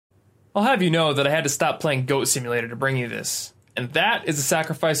I'll have you know that I had to stop playing Goat Simulator to bring you this, and that is a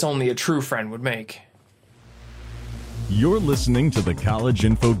sacrifice only a true friend would make. You're listening to the College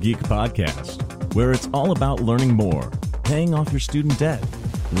Info Geek Podcast, where it's all about learning more, paying off your student debt,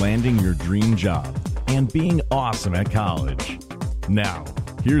 landing your dream job, and being awesome at college. Now,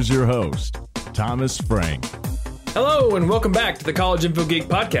 here's your host, Thomas Frank. Hello, and welcome back to the College Info Geek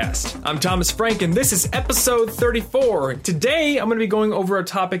Podcast. I'm Thomas Frank, and this is episode 34. Today, I'm going to be going over a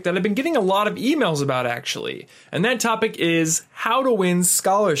topic that I've been getting a lot of emails about, actually. And that topic is how to win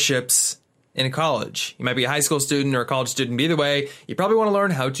scholarships in college. You might be a high school student or a college student, but either way, you probably want to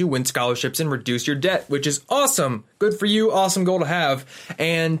learn how to win scholarships and reduce your debt, which is awesome. Good for you, awesome goal to have.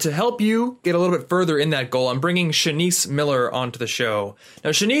 And to help you get a little bit further in that goal, I'm bringing Shanice Miller onto the show.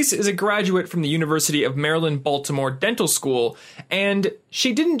 Now, Shanice is a graduate from the University of Maryland, Baltimore Dental School, and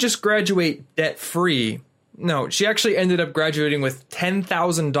she didn't just graduate debt-free. No, she actually ended up graduating with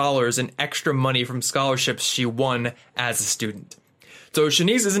 $10,000 in extra money from scholarships she won as a student. So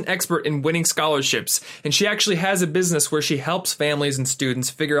Shanice is an expert in winning scholarships, and she actually has a business where she helps families and students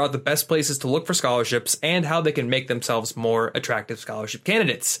figure out the best places to look for scholarships and how they can make themselves more attractive scholarship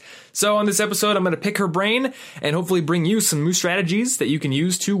candidates. So on this episode, I'm going to pick her brain and hopefully bring you some new strategies that you can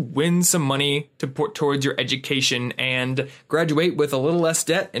use to win some money to put towards your education and graduate with a little less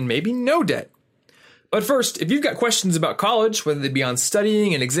debt and maybe no debt. But first, if you've got questions about college, whether they be on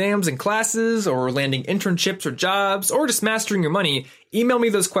studying and exams and classes, or landing internships or jobs, or just mastering your money, email me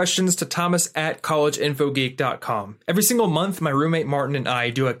those questions to thomas@collegeinfogeek.com. Every single month, my roommate Martin and I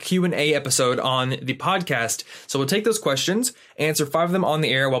do a Q&A episode on the podcast. So we'll take those questions, answer 5 of them on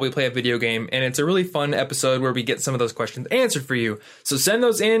the air while we play a video game, and it's a really fun episode where we get some of those questions answered for you. So send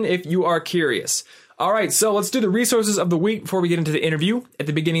those in if you are curious. All right, so let's do the resources of the week before we get into the interview. At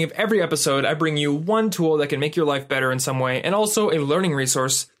the beginning of every episode, I bring you one tool that can make your life better in some way, and also a learning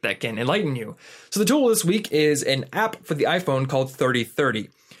resource that can enlighten you. So the tool this week is an app for the iPhone called 3030.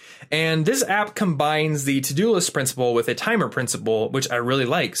 And this app combines the to-do list principle with a timer principle, which I really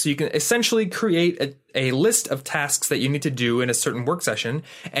like. So you can essentially create a list of tasks that you need to do in a certain work session,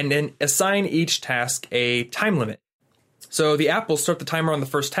 and then assign each task a time limit. So the app will start the timer on the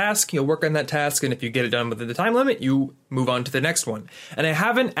first task, you'll work on that task, and if you get it done within the time limit, you move on to the next one. And I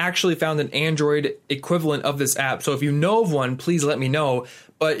haven't actually found an Android equivalent of this app, so if you know of one, please let me know.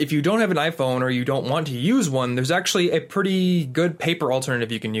 But if you don't have an iPhone or you don't want to use one, there's actually a pretty good paper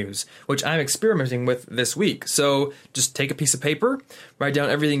alternative you can use, which I'm experimenting with this week. So just take a piece of paper, write down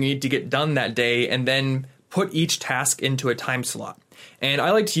everything you need to get done that day, and then put each task into a time slot. And I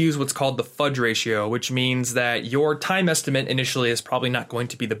like to use what's called the fudge ratio, which means that your time estimate initially is probably not going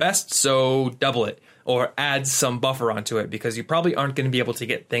to be the best, so double it or add some buffer onto it because you probably aren't going to be able to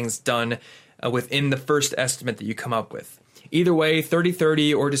get things done within the first estimate that you come up with. Either way,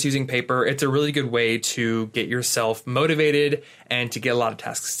 30-30 or just using paper, it's a really good way to get yourself motivated and to get a lot of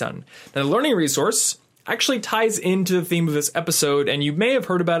tasks done. Now, the learning resource actually ties into the theme of this episode, and you may have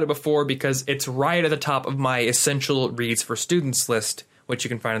heard about it before because it's right at the top of my essential reads for students list, which you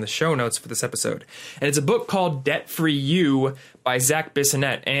can find in the show notes for this episode. And it's a book called Debt Free You by Zach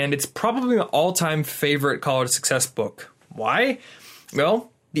Bissonette, and it's probably my all-time favorite college success book. Why?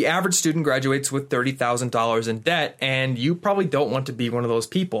 Well, the average student graduates with $30,000 in debt, and you probably don't want to be one of those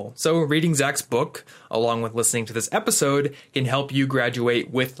people. So reading Zach's book, along with listening to this episode, can help you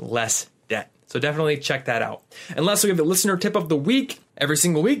graduate with less debt. So definitely check that out. And lastly, we have the listener tip of the week. Every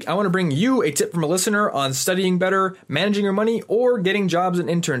single week, I want to bring you a tip from a listener on studying better, managing your money, or getting jobs and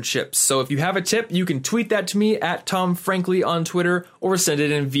internships. So if you have a tip, you can tweet that to me at Tom Frankly on Twitter or send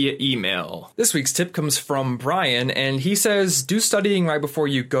it in via email. This week's tip comes from Brian, and he says, do studying right before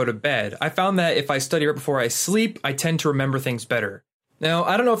you go to bed. I found that if I study right before I sleep, I tend to remember things better. Now,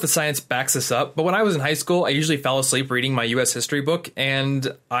 I don't know if the science backs this up, but when I was in high school, I usually fell asleep reading my U.S. history book,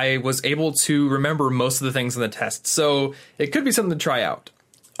 and I was able to remember most of the things in the test, so it could be something to try out.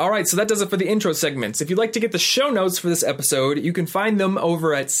 All right, so that does it for the intro segments. If you'd like to get the show notes for this episode, you can find them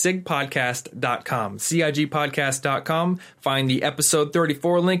over at sigpodcast.com, cigpodcast.com. Find the episode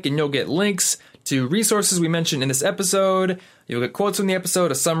 34 link, and you'll get links to resources we mentioned in this episode. You'll get quotes from the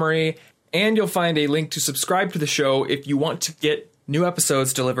episode, a summary, and you'll find a link to subscribe to the show if you want to get new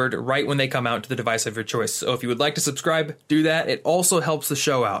episodes delivered right when they come out to the device of your choice. So if you would like to subscribe, do that. It also helps the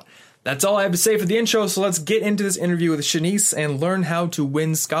show out. That's all I have to say for the intro, so let's get into this interview with Shanice and learn how to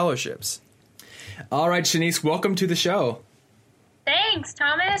win scholarships. All right, Shanice, welcome to the show. Thanks,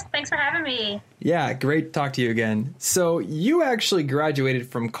 Thomas. Thanks for having me. Yeah, great to talk to you again. So you actually graduated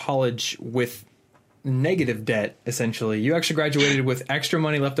from college with negative debt, essentially. You actually graduated with extra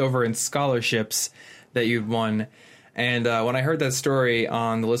money left over in scholarships that you'd won. And when I heard that story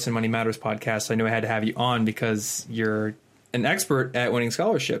on the Listen Money Matters podcast, I knew I had to have you on because you're an expert at winning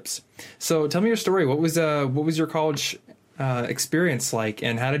scholarships. So tell me your story. What was your college experience like,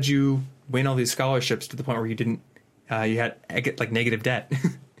 and how did you win all these scholarships to the point where you had like negative debt?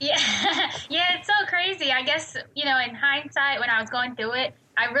 Yeah, yeah, it's so crazy. I guess, in hindsight, when I was going through it,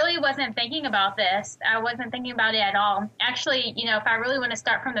 I really wasn't thinking about this. I wasn't thinking about it at all. Actually, if I really want to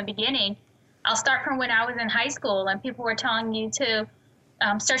start from the beginning, I'll start from when I was in high school and people were telling you to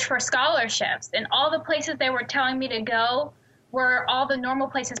search for scholarships. And all the places they were telling me to go were all the normal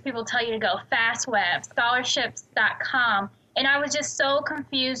places people tell you to go: FastWeb, scholarships.com. And I was just so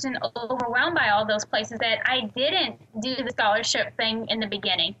confused and overwhelmed by all those places that I didn't do the scholarship thing in the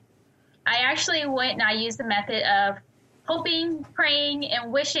beginning. I actually went and I used the method of hoping, praying,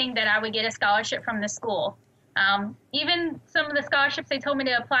 and wishing that I would get a scholarship from the school. Even some of the scholarships they told me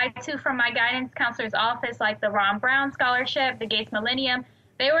to apply to from my guidance counselor's office, like the Ron Brown Scholarship, the Gates Millennium,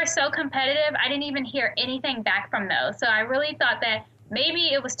 they were so competitive, I didn't even hear anything back from those. So I really thought that maybe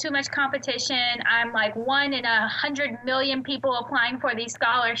it was too much competition. I'm like one in 100 million people applying for these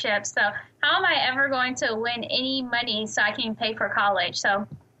scholarships. So how am I ever going to win any money so I can pay for college? So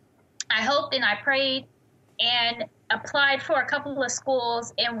I hoped and I prayed and applied for a couple of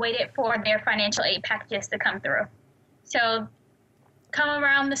schools and waited for their financial aid packages to come through. So come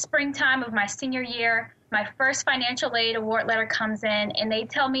around the springtime of my senior year, my first financial aid award letter comes in, and they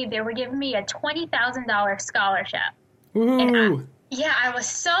tell me they were giving me a $20,000 scholarship. Woohoo! I was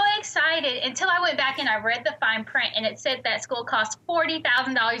so excited until I went back and I read the fine print, and it said that school costs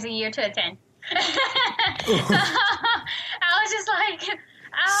 $40,000 a year to attend. So I was just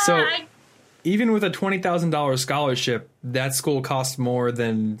like, even with a $20,000 scholarship, that school costs more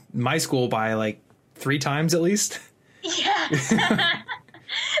than my school by like 3 times at least. Yeah.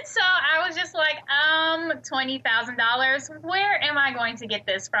 So I was just like, $20,000. Where am I going to get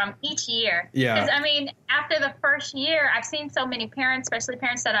this from each year? Yeah. Because, after the first year, I've seen so many parents, especially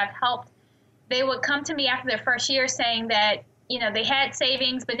parents that I've helped, they would come to me after their first year saying that, they had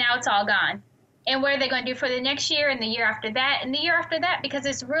savings, but now it's all gone. And what are they going to do for the next year and the year after that and the year after that? Because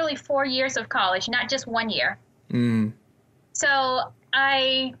it's really 4 years of college, not just 1 year. Mm. So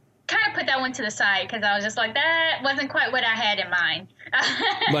I kind of put that one to the side because I was just like, that wasn't quite what I had in mind.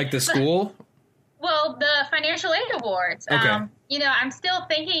 Like the school? Well, the financial aid awards. Okay. I'm still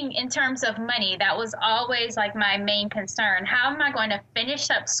thinking in terms of money. That was always like my main concern. How am I going to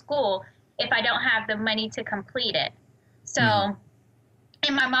finish up school if I don't have the money to complete it? So,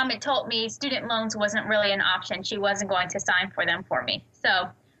 And my mom had told me student loans wasn't really an option. She wasn't going to sign for them for me. So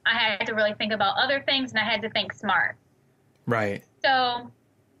I had to really think about other things, and I had to think smart. Right. So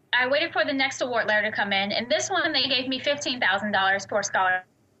I waited for the next award letter to come in, and this one they gave me $15,000 for scholarships,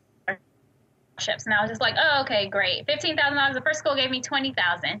 and I was just like, oh, okay, great. $15,000. The first school gave me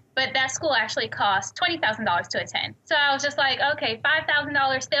 $20,000, but that school actually cost $20,000 to attend. So I was just like, okay,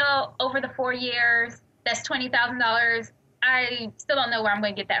 $5,000 still over the 4 years. That's $20,000. I still don't know where I'm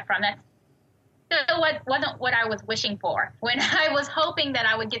going to get that from. That's still wasn't what I was wishing for when I was hoping that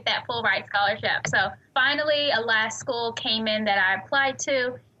I would get that Fulbright scholarship. So finally, a last school came in that I applied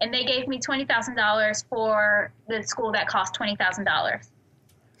to, and they gave me $20,000 for the school that cost $20,000.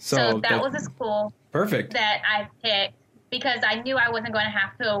 So that was a school perfect that I picked because I knew I wasn't going to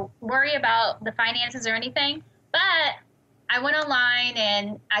have to worry about the finances or anything. But I went online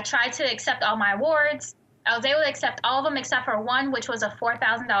and I tried to accept all my awards. I was able to accept all of them except for one, which was a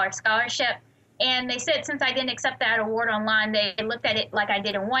 $4,000 scholarship. And they said since I didn't accept that award online, they looked at it like I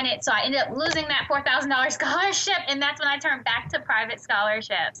didn't want it. So I ended up losing that $4,000 scholarship, and that's when I turned back to private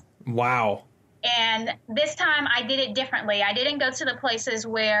scholarships. Wow. And this time I did it differently. I didn't go to the places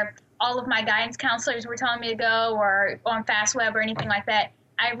where all of my guidance counselors were telling me to go or on FastWeb or anything like that.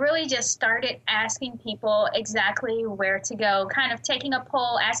 I really just started asking people exactly where to go, kind of taking a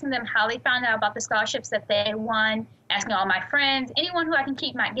poll, asking them how they found out about the scholarships that they won, asking all my friends, anyone who I can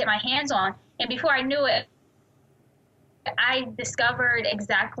get my hands on. And before I knew it, I discovered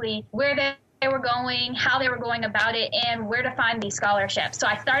exactly where they were going, how they were going about it, and where to find these scholarships. So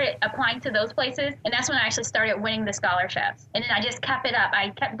I started applying to those places, and that's when I actually started winning the scholarships. And then I just kept it up. I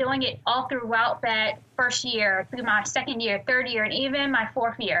kept doing it all throughout that first year, through my second year, third year, and even my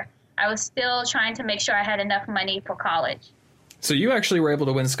fourth year. I was still trying to make sure I had enough money for college. So you actually were able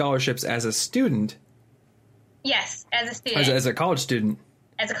to win scholarships as a student? Yes, as a student. As a college student?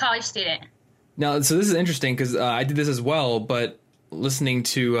 As a college student. Now, so this is interesting because I did this as well, but listening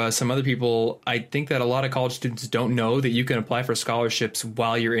to some other people, I think that a lot of college students don't know that you can apply for scholarships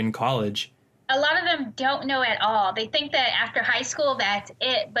while you're in college. A lot of them don't know at all. They think that after high school, that's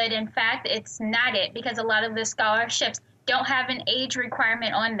it. But in fact, it's not it, because a lot of the scholarships don't have an age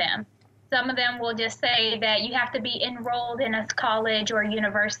requirement on them. Some of them will just say that you have to be enrolled in a college or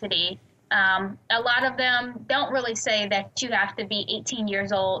university. A lot of them don't really say that you have to be 18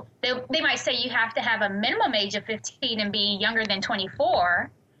 years old. They might say you have to have a minimum age of 15 and be younger than 24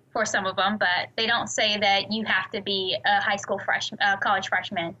 for some of them, but they don't say that you have to be a high school college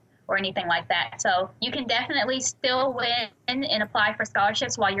freshman or anything like that. So you can definitely still win and apply for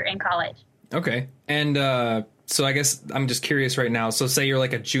scholarships while you're in college. Okay. And so I guess I'm just curious right now. So say you're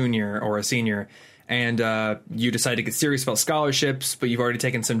like a junior or a senior and you decide to get serious about scholarships, but you've already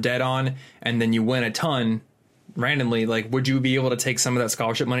taken some debt on, and then you win a ton randomly. Like, would you be able to take some of that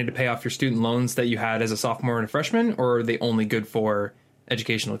scholarship money to pay off your student loans that you had as a sophomore and a freshman, or are they only good for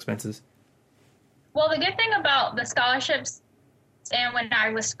educational expenses? Well, the good thing about the scholarships, and when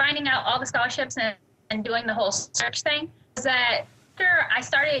I was finding out all the scholarships and doing the whole search thing, is that after I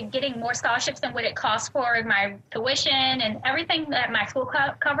started getting more scholarships than what it cost for my tuition and everything that my school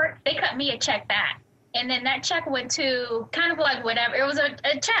covered, they cut me a check back. And then that check went to kind of like whatever. It was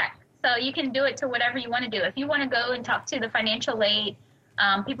a check. So you can do it to whatever you want to do. If you want to go and talk to the financial aid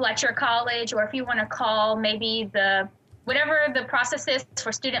people at your college, or if you want to call maybe whatever the process is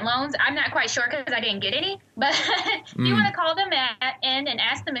for student loans, I'm not quite sure because I didn't get any. But if you want to call them in and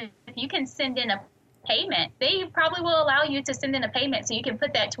ask them if you can send in a payment, they probably will allow you to send in a payment so you can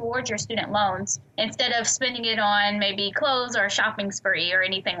put that towards your student loans instead of spending it on maybe clothes or a shopping spree or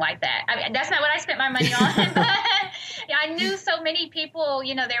anything like that. I mean, that's not what I spent my money on. But yeah, I knew so many people,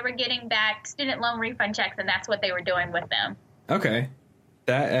 they were getting back student loan refund checks, and that's what they were doing with them. Okay.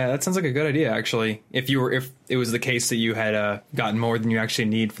 That sounds like a good idea, actually. If it was the case that you had gotten more than you actually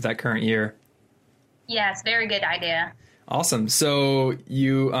need for that current year. Yes, very good idea. Awesome. So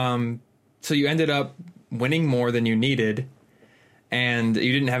you ended up winning more than you needed, and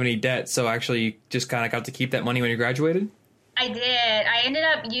you didn't have any debt. So actually, you just kind of got to keep that money when you graduated? I did. I ended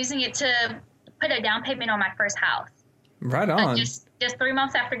up using it to put a down payment on my first house. Right on. Just 3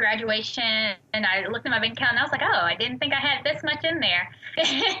 months after graduation, and I looked at my bank account, and I was like, oh, I didn't think I had this much in there.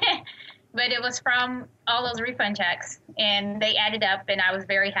 But it was from all those refund checks, and they added up, and I was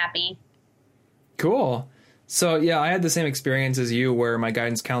very happy. Cool. So, yeah, I had the same experience as you, where my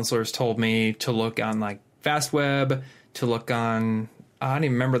guidance counselors told me to look on, like, FastWeb, to look on, I don't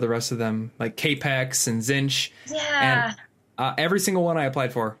even remember the rest of them, like Capex and Zinch. Yeah. And every single one I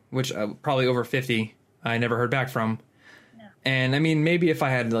applied for, which probably over 50, I never heard back from. No. And, I mean, maybe if I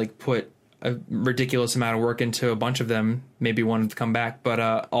had, like, put a ridiculous amount of work into a bunch of them, maybe one would come back.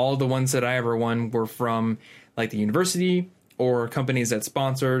 But all the ones that I ever won were from, like, the university, or companies that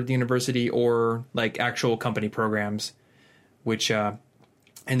sponsor the university, or like actual company programs, which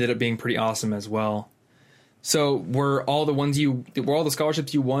ended up being pretty awesome as well. So were all the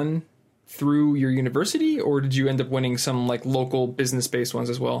scholarships you won through your university, or did you end up winning some like local business-based ones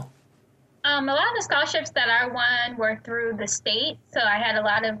as well? A lot of the scholarships that I won were through the state. So I had a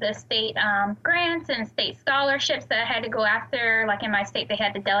lot of the state grants and state scholarships that I had to go after. Like in my state, they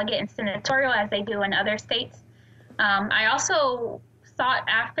had the delegate and senatorial, as they do in other states. I also sought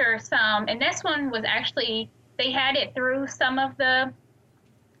after some, and this one was actually, they had it through some of the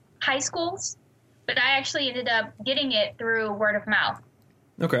high schools, but I actually ended up getting it through word of mouth.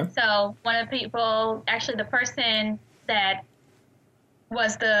 Okay. So one of the people, actually the person that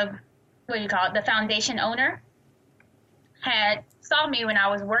was the foundation owner, saw me when I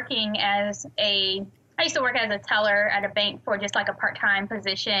was working I used to work as a teller at a bank for just like a part-time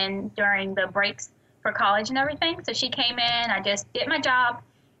position during the breaks for college and everything. So she came in, I just did my job,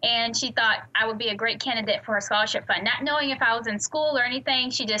 and she thought I would be a great candidate for a scholarship fund. Not knowing if I was in school or anything,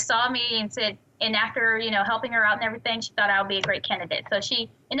 she just saw me and said, and after, helping her out and everything, she thought I would be a great candidate. So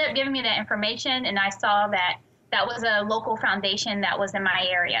she ended up giving me that information, and I saw that was a local foundation that was in my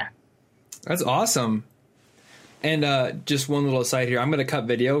area. That's awesome. And just one little aside here, I'm going to cut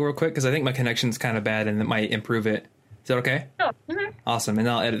video real quick because I think my connection's kind of bad and it might improve it. Is that okay? Sure. Mm-hmm. Awesome. And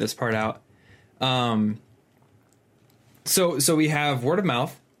I'll edit this part out. So we have word of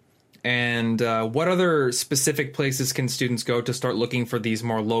mouth, and what other specific places can students go to start looking for these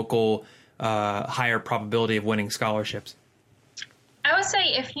more local, higher probability of winning scholarships? I would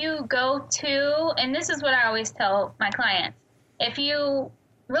say if you go to, and this is what I always tell my clients, if you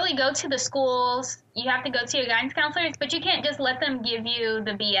really go to the schools, you have to go to your guidance counselors, but you can't just let them give you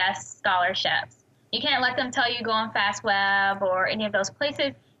the BS scholarships. You can't let them tell you go on FastWeb or any of those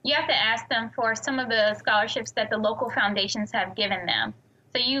places. You have to ask them for some of the scholarships that the local foundations have given them.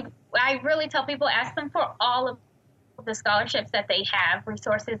 So I really tell people, ask them for all of of the scholarships that they have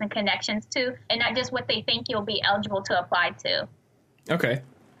resources and connections to, and not just what they think you'll be eligible to apply to. Okay.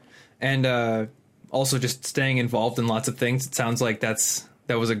 And also just staying involved in lots of things. It sounds like that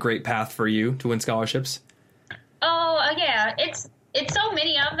was a great path for you to win scholarships. Oh, yeah. It's so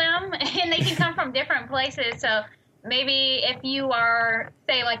many of them, and they can come from different places. So maybe if you are,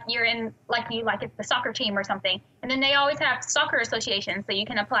 say, like you're in, like it's the soccer team or something, and then they always have soccer associations, so you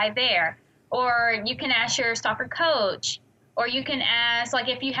can apply there. Or you can ask your soccer coach, or you can ask, like,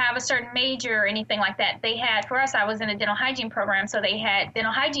 if you have a certain major or anything like that. They had, for us, I was in a dental hygiene program, so they had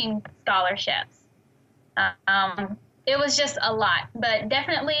dental hygiene scholarships. It was just a lot, but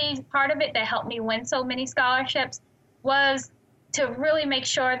definitely part of it that helped me win so many scholarships was to really make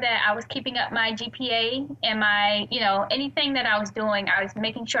sure that I was keeping up my GPA and my, anything that I was doing, I was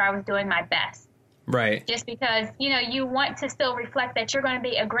making sure I was doing my best. Right. Just because, you want to still reflect that you're going to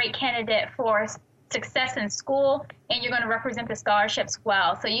be a great candidate for success in school, and you're going to represent the scholarships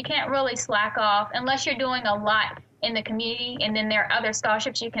well. So you can't really slack off unless you're doing a lot in the community, and then there are other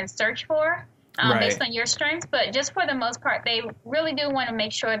scholarships you can search for. Based on your strengths, but just for the most part, they really do want to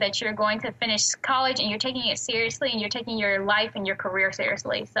make sure that you're going to finish college and you're taking it seriously and you're taking your life and your career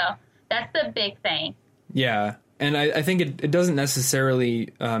seriously. So that's the big thing. Yeah. And I think it doesn't necessarily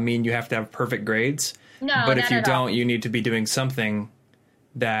mean you have to have perfect grades. No, but if you don't, all. you need to be doing something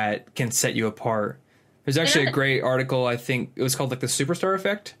that can set you apart. There's actually a great article, I think it was called like the Superstar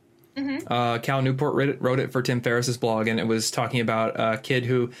Effect. Mm-hmm. Cal Newport wrote it for Tim Ferriss's blog, and it was talking about a kid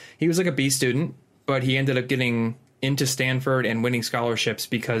who, he was like a B student, but he ended up getting into Stanford and winning scholarships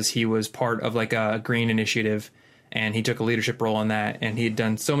because he was part of like a green initiative, and he took a leadership role on that, and he had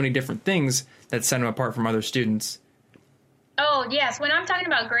done so many different things that set him apart from other students. Oh, yes. When I'm talking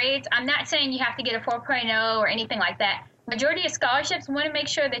about grades, I'm not saying you have to get a 4.0 or anything like that. Majority of scholarships want to make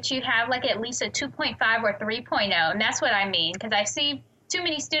sure that you have like at least a 2.5 or 3.0, and that's what I mean, because I see too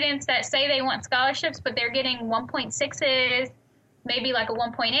many students that say they want scholarships, but they're getting 1.6s, maybe like a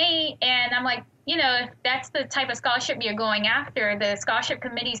 1.8. And I'm like, if that's the type of scholarship you're going after, the scholarship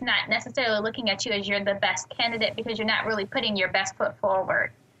committee's not necessarily looking at you as you're the best candidate because you're not really putting your best foot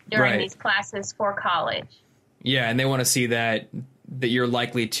forward during these classes for college. Yeah, and they want to see that you're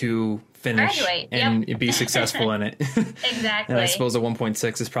likely to finish graduate, and be successful in it. Exactly. And I suppose a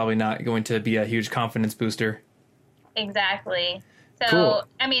 1.6 is probably not going to be a huge confidence booster. Exactly. So, cool.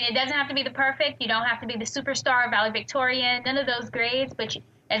 I mean, it doesn't have to be the perfect. You don't have to be the superstar, valedictorian, none of those grades. But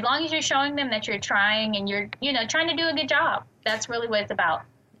as long as you're showing them that you're trying and you're, trying to do a good job, that's really what it's about.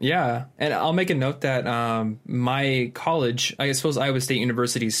 Yeah. And I'll make a note that my college, I suppose Iowa State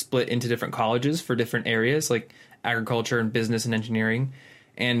University is split into different colleges for different areas, like agriculture and business and engineering.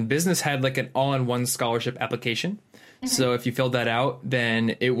 And business had like an all-in-one scholarship application. So if you filled that out,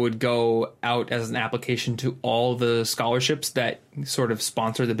 then it would go out as an application to all the scholarships that sort of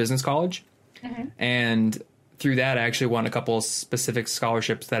sponsor the business college. And through that, I actually won a couple of specific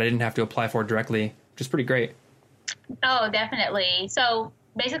scholarships that I didn't have to apply for directly, which is pretty great. Oh, definitely. So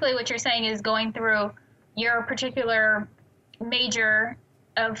basically what you're saying is going through your particular major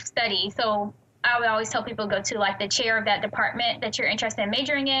of study. So I would always tell people go to like the chair of that department that you're interested in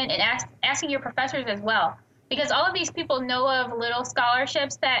majoring in, and asking your professors as well. Because all of these people know of little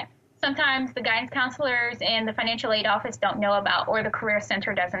scholarships that sometimes the guidance counselors and the financial aid office don't know about, or the career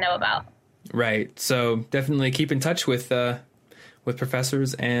center doesn't know about. Right. So definitely keep in touch with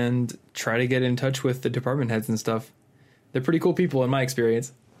professors and try to get in touch with the department heads and stuff. They're pretty cool people in my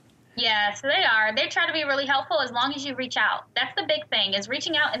experience. Yes, they are. They try to be really helpful as long as you reach out. That's the big thing, is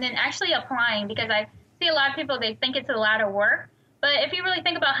reaching out and then actually applying, because I see a lot of people, they think it's a lot of work. But if you really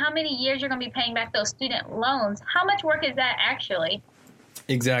think about how many years you're going to be paying back those student loans, how much work is that actually?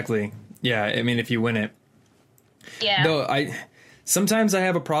 Exactly. Yeah. I mean, if you win it. Yeah. Though sometimes I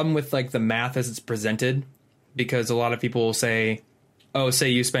have a problem with like the math as it's presented, because a lot of people will say, oh, say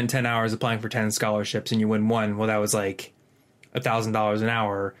you spend 10 hours applying for 10 scholarships and you win one. Well, that was like $1,000 an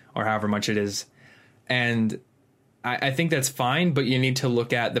hour or however much it is. And I think that's fine, but you need to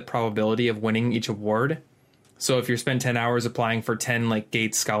look at the probability of winning each award. So if you spend 10 hours applying for 10 like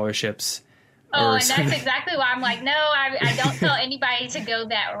Gates scholarships. Oh, and that's exactly why I'm like, no, I don't tell anybody to go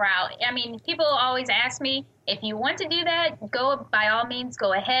that route. I mean, people always ask me, if you want to do that, go, by all means,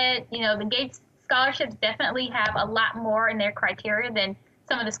 go ahead. The Gates scholarships definitely have a lot more in their criteria than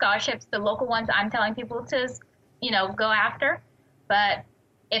some of the scholarships, the local ones I'm telling people to, go after. But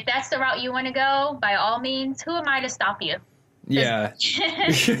if that's the route you want to go, by all means, who am I to stop you? Yeah,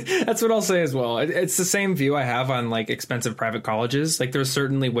 that's what I'll say as well. It's the same view I have on like expensive private colleges. Like there's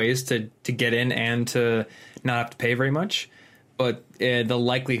certainly ways to get in and to not have to pay very much, but the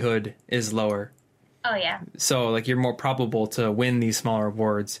likelihood is lower. Oh, yeah. So like you're more probable to win these smaller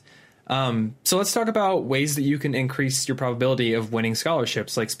awards. So let's talk about ways that you can increase your probability of winning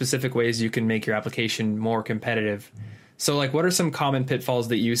scholarships, like specific ways you can make your application more competitive. So like what are some common pitfalls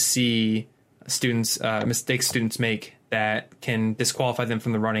that you see mistakes students make that can disqualify them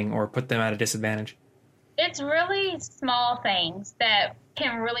from the running or put them at a disadvantage? It's really small things that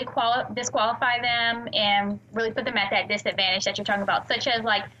can really disqualify them and really put them at that disadvantage that you're talking about, such as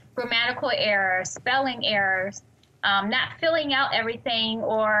like grammatical errors, spelling errors, not filling out everything,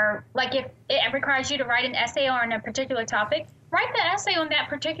 or like if it requires you to write an essay on a particular topic, write the essay on that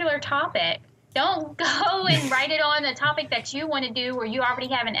particular topic. Don't go and write it on a topic that you want to do or you already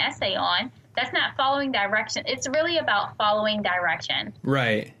have an essay on. That's not following direction. It's really about following direction.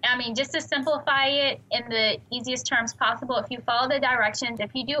 Right. I mean, just to simplify it in the easiest terms possible, if you follow the directions,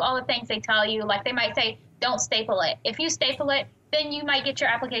 if you do all the things they tell you, like they might say, don't staple it. If you staple it, then you might get your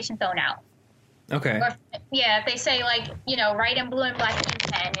application thrown out. Okay. Or, if they say, like, write in blue and black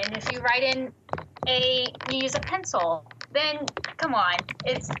ink pen, and if you write in you use a pencil, then come on.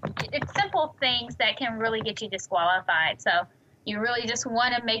 It's simple things that can really get you disqualified. So you really just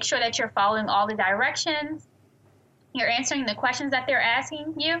want to make sure that you're following all the directions, you're answering the questions that they're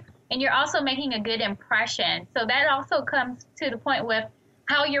asking you, and you're also making a good impression. So that also comes to the point with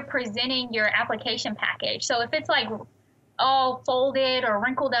how you're presenting your application package. So if it's like all folded or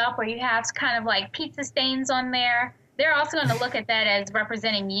wrinkled up, or you have kind of like pizza stains on there, they're also going to look at that as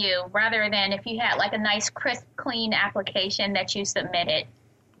representing you, rather than if you had like a nice, crisp, clean application that you submitted.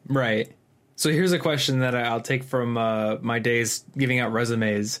 Right. So here's a question that I'll take from my days giving out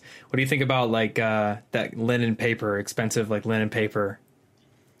resumes. What do you think about like that linen paper, expensive like linen paper?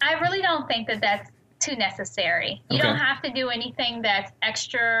 I really don't think that that's too necessary. You don't have to do anything that's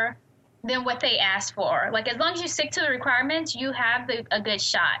extra than what they asked for. Like, as long as you stick to the requirements, you have a good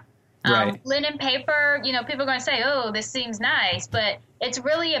shot. Right. Linen paper, people are going to say, oh, this seems nice, but it's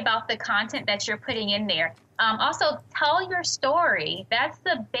really about the content that you're putting in there. Also, tell your story. That's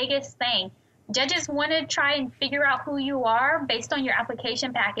the biggest thing. Judges want to try and figure out who you are based on your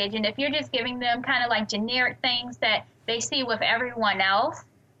application package. And if you're just giving them kind of like generic things that they see with everyone else,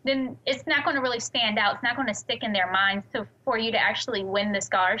 then it's not going to really stand out. It's not going to stick in their minds for you to actually win the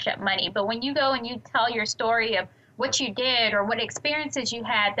scholarship money. But when you go and you tell your story of what you did or what experiences you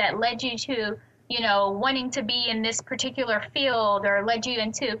had that led you to, wanting to be in this particular field, or led you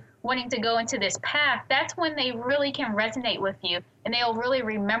into wanting to go into this path, that's when they really can resonate with you, and they'll really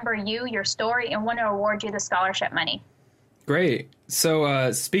remember you, your story, and want to award you the scholarship money. Great.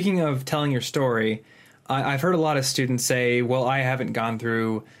 So speaking of telling your story, I've heard a lot of students say, well, I haven't gone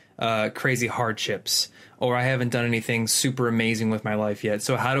through crazy hardships, or I haven't done anything super amazing with my life yet.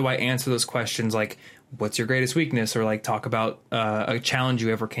 So how do I answer those questions like, what's your greatest weakness, or like talk about a challenge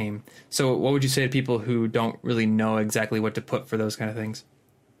you ever came? So what would you say to people who don't really know exactly what to put for those kind of things?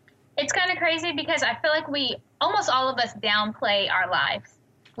 It's kind of crazy because I feel like almost all of us downplay our lives.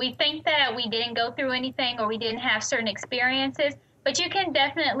 We think that we didn't go through anything or we didn't have certain experiences, but you can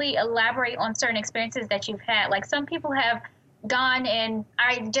definitely elaborate on certain experiences that you've had. Like, some people have gone, and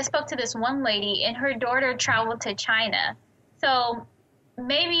I just spoke to this one lady, and her daughter traveled to China. So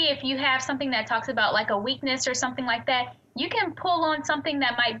maybe if you have something that talks about like a weakness or something like that, you can pull on something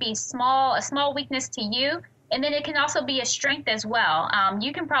that might be a small weakness to you, and then it can also be a strength as well.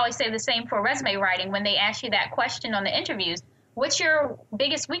 You can probably say the same for resume writing when they ask you that question on the interviews. What's your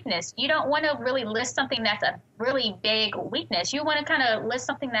biggest weakness? You don't want to really list something that's a really big weakness. You want to kind of list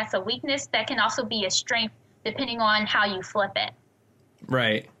something that's a weakness that can also be a strength depending on how you flip it.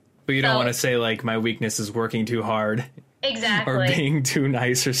 Right. But you don't want to say like my weakness is working too hard. Exactly. Or being too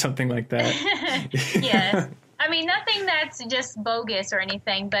nice or something like that. Yes. I mean, nothing that's just bogus or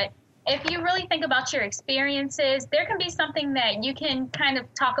anything, but if you really think about your experiences, there can be something that you can kind of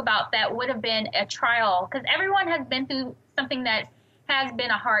talk about that would have been a trial, because everyone has been through something that has been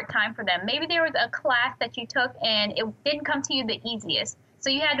a hard time for them. Maybe there was a class that you took and it didn't come to you the easiest,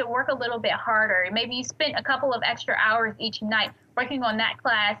 so you had to work a little bit harder. Maybe you spent a couple of extra hours each night working on that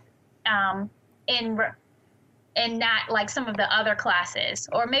class and not like some of the other classes.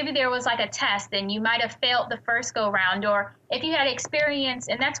 Or maybe there was like a test and you might have failed the first go round. Or if you had experience,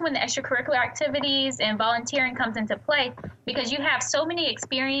 and that's when the extracurricular activities and volunteering comes into play, because you have so many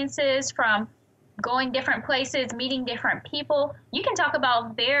experiences from going different places, meeting different people. You can talk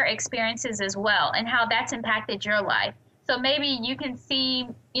about their experiences as well and how that's impacted your life. So maybe you can see,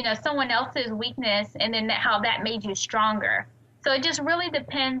 someone else's weakness and then how that made you stronger. So it just really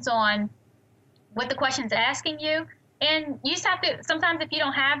depends on what the question's asking you. And you just have to, sometimes if you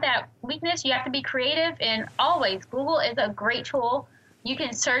don't have that weakness, you have to be creative. And always, Google is a great tool You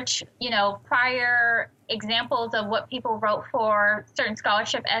can search, prior examples of what people wrote for certain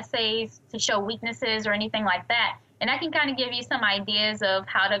scholarship essays to show weaknesses or anything like that. And I can kind of give you some ideas of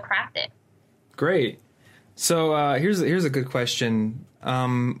how to craft it. Great. So here's a good question.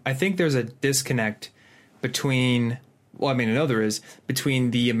 I think there's a disconnect between, I know there is,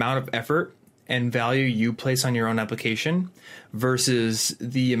 between the amount of effort and value you place on your own application versus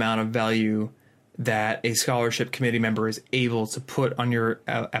the amount of value that a scholarship committee member is able to put on your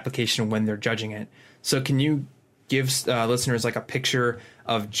application when they're judging it. So can you give listeners like a picture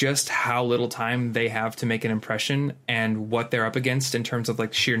of just how little time they have to make an impression and what they're up against in terms of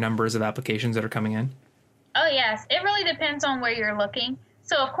like sheer numbers of applications that are coming in? Oh, yes. It really depends on where you're looking.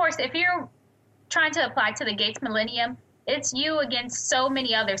 So, of course, if you're trying to apply to the Gates Millennium, it's you against so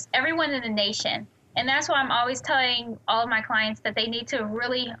many others, everyone in the nation. And that's why I'm always telling all of my clients that they need to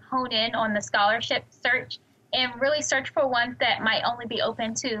really hone in on the scholarship search and really search for ones that might only be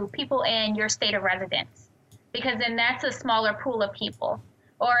open to people in your state of residence, because then that's a smaller pool of people.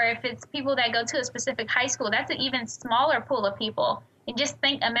 Or if it's people that go to a specific high school, that's an even smaller pool of people. And just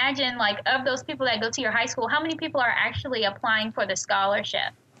imagine, like, of those people that go to your high school, how many people are actually applying for the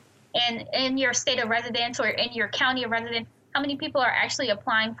scholarship? And in your state of residence or in your county of residence, how many people are actually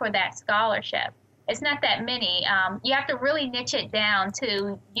applying for that scholarship? It's not that many. You have to really niche it down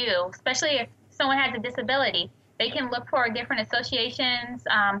to you, especially if someone has a disability. They can look for different associations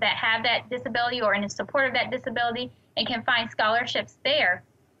that have that disability or in support of that disability and can find scholarships there.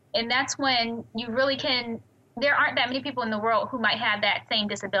 And that's when you really can, there aren't that many people in the world who might have that same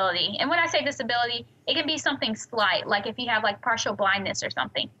disability. And when I say disability, it can be something slight, like if you have like partial blindness or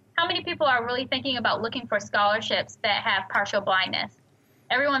something. How many people are really thinking about looking for scholarships that have partial blindness?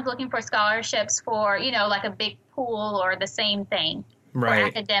 Everyone's looking for scholarships for, like a big pool or the same thing. Right. Or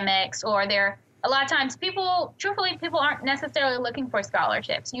academics, or a lot of times people aren't necessarily looking for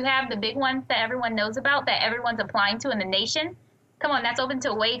scholarships. You have the big ones that everyone knows about, that everyone's applying to in the nation. Come on, that's open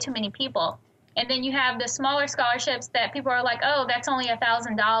to way too many people. And then you have the smaller scholarships that people are like, oh, that's only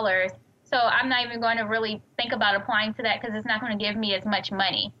 $1,000. So I'm not even going to really think about applying to that because it's not going to give me as much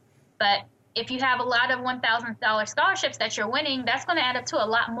money. But if you have a lot of $1,000 scholarships that you're winning, that's going to add up to a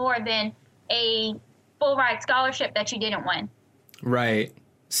lot more than a full ride scholarship that you didn't win. Right.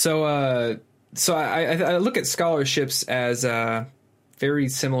 So I look at scholarships as very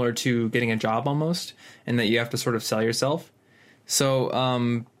similar to getting a job almost, in that you have to sort of sell yourself. So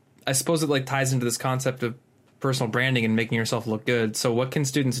I suppose it like ties into this concept of personal branding and making yourself look good. So what can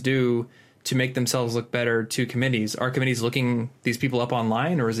students do to make themselves look better to committees? Are committees looking these people up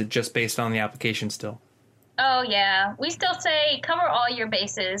online, or is it just based on the application still? Oh, yeah. We still say cover all your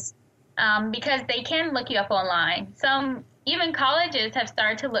bases because they can look you up online. Even colleges have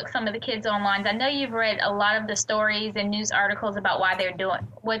started to look some of the kids online. I know you've read a lot of the stories and news articles about why they're doing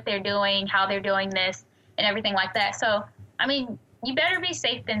what they're doing, how they're doing this, and everything like that. So, you better be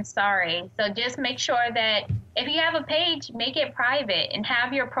safe than sorry. So just make sure that if you have a page, make it private and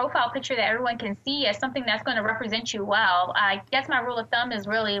have your profile picture that everyone can see as something that's going to represent you well. I guess my rule of thumb is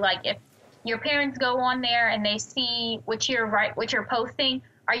really like if your parents go on there and they see what you're posting,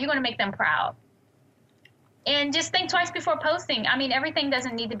 are you going to make them proud? And just think twice before posting. Everything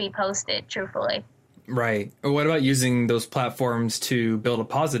doesn't need to be posted, truthfully. Right. Or what about using those platforms to build a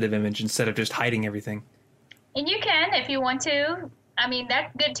positive image instead of just hiding everything? And you can, if you want to.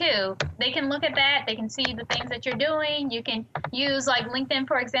 That's good too. They can look at that. They can see the things that you're doing. You can use like LinkedIn,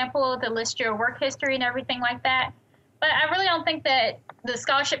 for example, to list your work history and everything like that. But I really don't think that the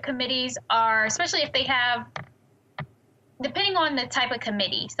scholarship committees are, especially if they have, depending on the type of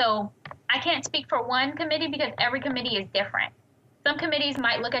committee. So I can't speak for one committee because every committee is different. Some committees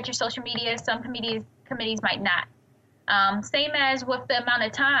might look at your social media. Some committees might not. Same as with the amount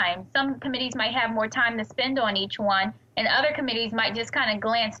of time. Some committees might have more time to spend on each one, and other committees might just kind of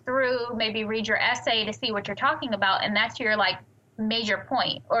glance through, maybe read your essay to see what you're talking about, and that's your like major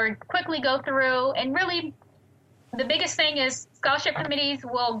point. Or quickly go through, and really the biggest thing is scholarship committees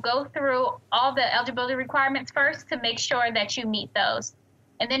will go through all the eligibility requirements first to make sure that you meet those.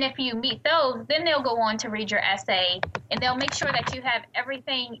 And then if you meet those, then they'll go on to read your essay, and they'll make sure that you have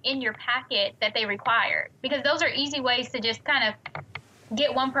everything in your packet that they require. Because those are easy ways to just kind of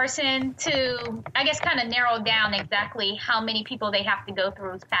get one person to, I guess, kind of narrow down exactly how many people they have to go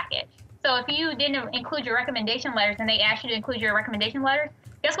through this package. So if you didn't include your recommendation letters and they asked you to include your recommendation letters,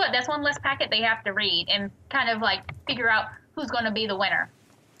 guess what? That's one less packet they have to read and kind of like figure out who's going to be the winner.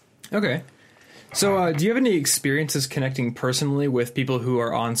 Okay. So do you have any experiences connecting personally with people who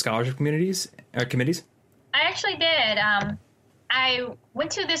are on scholarship committees? I actually did. I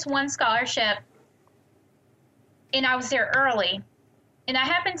went to this one scholarship, and I was there early. And I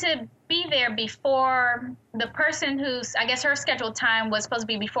happened to be there before the person who's, I guess her scheduled time was supposed to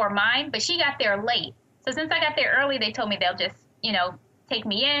be before mine, but she got there late. So since I got there early, they told me they'll just, take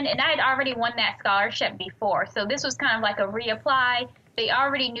me in. And I had already won that scholarship before. So this was kind of like a reapply. They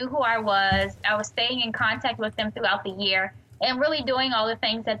already knew who I was. I was staying in contact with them throughout the year and really doing all the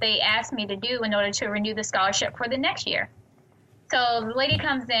things that they asked me to do in order to renew the scholarship for the next year. So the lady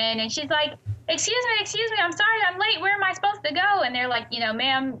comes in and she's like, excuse me, I'm sorry, I'm late. Where am I supposed to go? And they're like,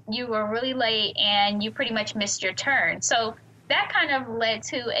 ma'am, you were really late and you pretty much missed your turn. So that kind of led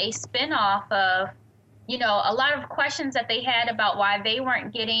to a spinoff of, a lot of questions that they had about why they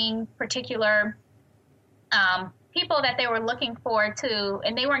weren't getting particular people that they were looking for to,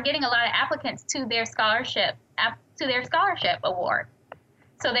 and they weren't getting a lot of applicants to their scholarship award.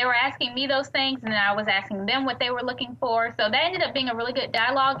 So they were asking me those things, and then I was asking them what they were looking for. So that ended up being a really good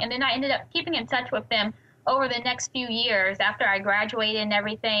dialogue, and then I ended up keeping in touch with them over the next few years after I graduated and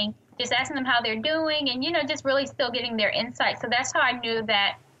everything, just asking them how they're doing and, just really still getting their insight. So that's how I knew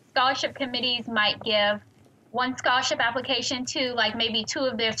that scholarship committees might give one scholarship application to like maybe 2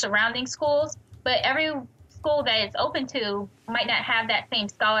 of their surrounding schools, but every school that it's open to might not have that same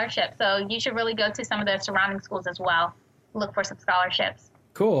scholarship. So you should really go to some of the surrounding schools as well, look for some scholarships.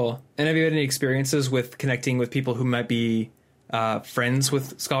 Cool. And have you had any experiences with connecting with people who might be friends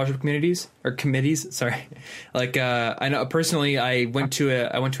with scholarship communities or committees? Sorry. Like I know personally, I went to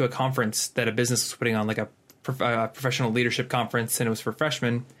a conference that a business was putting on, like a professional leadership conference, and it was for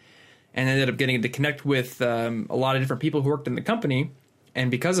freshmen. And ended up getting to connect with a lot of different people who worked in the company. And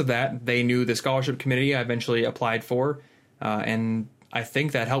because of that, they knew the scholarship committee I eventually applied for. And I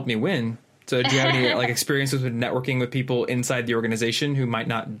think that helped me win. So do you have any experiences with networking with people inside the organization who might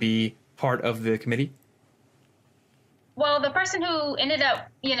not be part of the committee? Well, the person who ended up,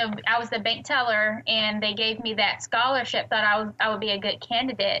 I was the bank teller and they gave me that scholarship, thought I would be a good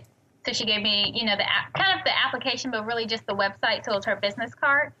candidate. So she gave me, the application, but really just the website. So it was her business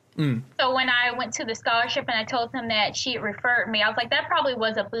card. So when I went to the scholarship and I told them that she had referred me, I was like, that probably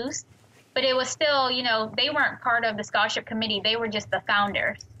was a boost. But it was still, they weren't part of the scholarship committee. They were just the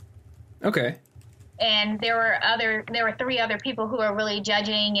founders. Okay. And there were 3 other people who were really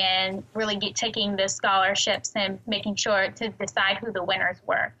judging and really taking the scholarships and making sure to decide who the winners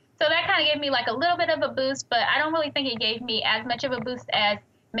were. So that kind of gave me like a little bit of a boost, but I don't really think it gave me as much of a boost as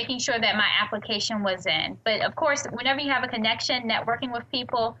making sure that my application was in. But of course, whenever you have a connection, networking with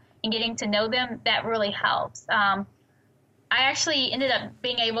people and getting to know them, that really helps. I actually ended up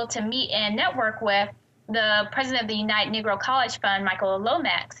being able to meet and network with the president of the United Negro College Fund, Michael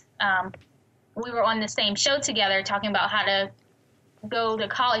Lomax. We were on the same show together talking about how to go to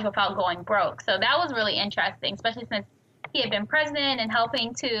college without going broke. So that was really interesting, especially since he had been president and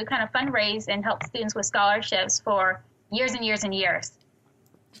helping to kind of fundraise and help students with scholarships for years and years and years.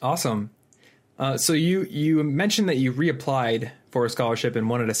 Awesome. So you mentioned that you reapplied for a scholarship and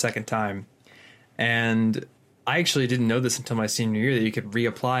won it a second time. And I actually didn't know this until my senior year, that you could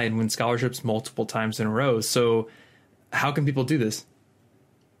reapply and win scholarships multiple times in a row. So how can people do this?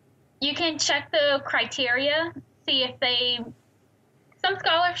 You can check the criteria, see if some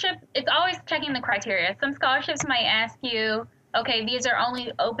scholarships, it's always checking the criteria. Some scholarships might ask you, okay, these are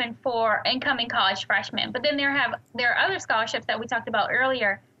only open for incoming college freshmen. But then there are other scholarships that we talked about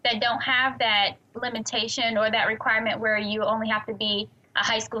earlier that don't have that limitation or that requirement where you only have to be a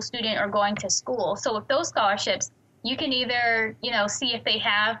high school student or going to school. So with those scholarships, you can either, see if they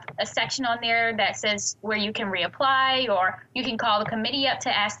have a section on there that says where you can reapply, or you can call the committee up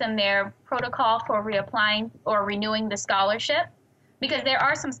to ask them their protocol for reapplying or renewing the scholarship. Because there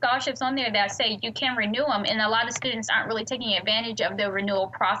are some scholarships on there that say you can renew them, and a lot of students aren't really taking advantage of the renewal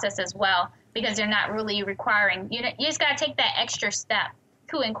process as well because they're not really requiring. You just got to take that extra step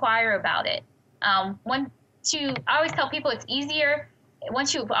to inquire about it. I always tell people it's easier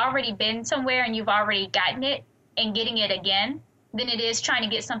once you've already been somewhere and you've already gotten it and getting it again than it is trying to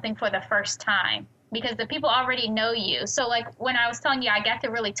get something for the first time, because the people already know you. So like when I was telling you, I got to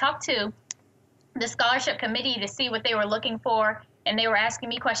really talk to the scholarship committee to see what they were looking for, and they were asking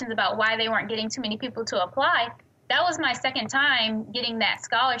me questions about why they weren't getting too many people to apply. That was my second time getting that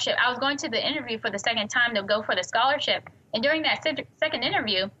scholarship. I was going to the interview for the second time to go for the scholarship. And during that second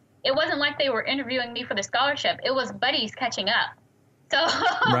interview, it wasn't like they were interviewing me for the scholarship. It was buddies catching up. So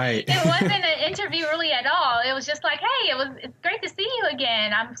right. It wasn't an interview really at all. It was just like, hey, it's great to see you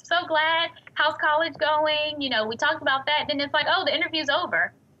again. I'm so glad. How's college going? We talked about that. Then it's like, oh, the interview's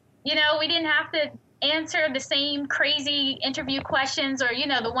over. We didn't have to answer the same crazy interview questions or,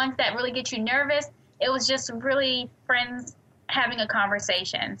 the ones that really get you nervous. It was just really friends having a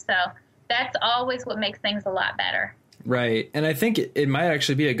conversation. So that's always what makes things a lot better. Right. And I think it might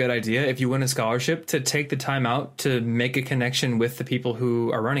actually be a good idea if you win a scholarship to take the time out to make a connection with the people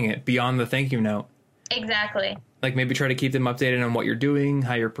who are running it beyond the thank you note. Exactly. Like maybe try to keep them updated on what you're doing,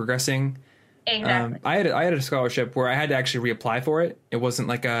 how you're progressing. Exactly. I had a scholarship where I had to actually reapply for it. It wasn't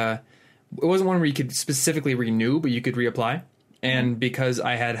it wasn't one where you could specifically renew, but you could reapply. And because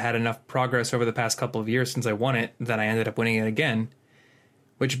I had enough progress over the past couple of years since I won it, that I ended up winning it again,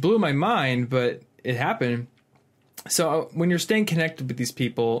 which blew my mind, but it happened. So when you're staying connected with these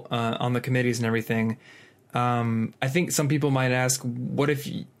people on the committees and everything, I think some people might ask, what if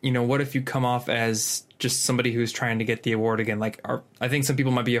you come off as just somebody who's trying to get the award again? I think some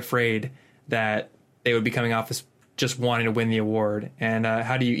people might be afraid that they would be coming off as just wanting to win the award. And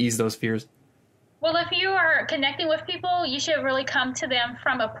how do you ease those fears? Well, if you are connecting with people, you should really come to them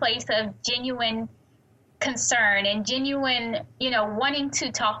from a place of genuine concern and genuine, wanting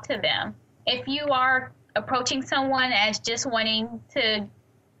to talk to them. If you are approaching someone as just wanting to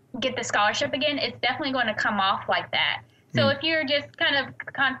get the scholarship again, it's definitely going to come off like that. So if you're just kind of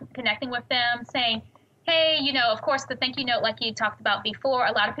connecting with them, saying, hey, of course, the thank you note, like you talked about before,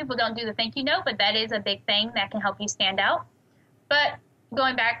 a lot of people don't do the thank you note, but that is a big thing that can help you stand out. But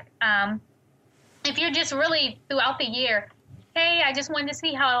going back, if you're just really throughout the year, hey, I just wanted to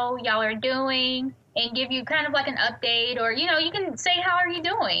see how y'all are doing and give you kind of like an update, or, you can say, how are you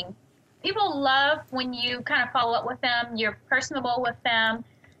doing? People love when you kind of follow up with them, you're personable with them.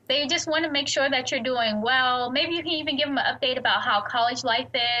 They just want to make sure that you're doing well. Maybe you can even give them an update about how college life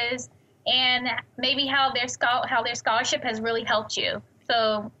is and maybe how their scholarship has really helped you.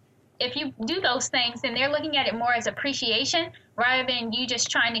 So if you do those things, then they're looking at it more as appreciation rather than you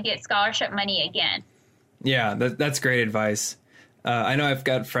just trying to get scholarship money again. Yeah, that's great advice. I know I've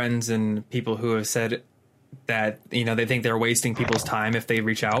got friends and people who have said that, they think they're wasting people's time if they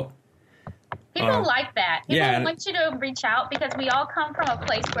reach out. People like that. People want you to reach out because we all come from a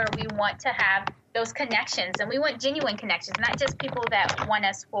place where we want to have those connections, and we want genuine connections, not just people that want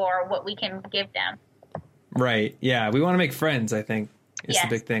us for what we can give them. Right. Yeah. We want to make friends, I think. It's the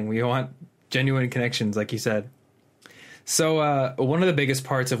big thing. We want genuine connections, like you said. So one of the biggest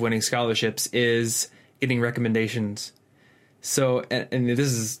parts of winning scholarships is getting recommendations. So, and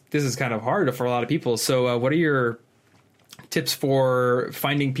this is kind of hard for a lot of people. So what are your tips for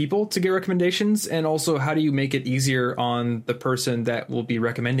finding people to get recommendations? And also, how do you make it easier on the person that will be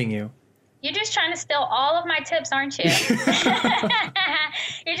recommending you? You're just trying to steal all of my tips, aren't you? You're trying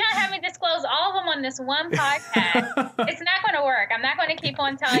to have me disclose all of them on this one podcast. It's not going to work. I'm not going to keep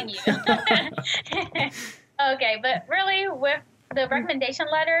on telling you. Okay, but really, with the recommendation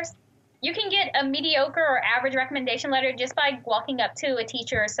letters, you can get a mediocre or average recommendation letter just by walking up to a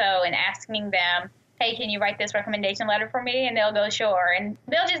teacher or so and asking them, hey, can you write this recommendation letter for me? And they'll go, sure. And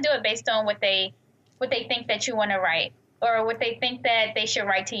they'll just do it based on what they think that you want to write or what they think that they should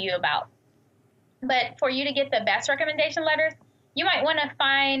write to you about. But for you to get the best recommendation letters, you might want to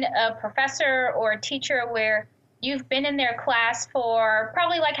find a professor or a teacher where you've been in their class for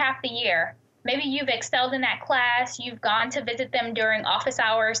probably like half the year. Maybe you've excelled in that class. You've gone to visit them during office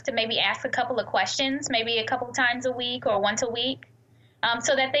hours to maybe ask a couple of questions, maybe a couple of times a week or once a week,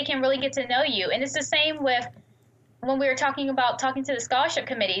 so that they can really get to know you. And it's the same with when we were talking to the scholarship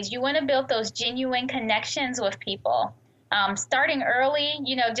committees. You want to build those genuine connections with people. Starting early,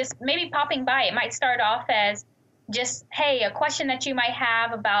 just maybe popping by. It might start off as just, hey, a question that you might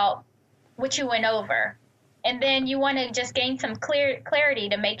have about what you went over. And then you want to just gain some clarity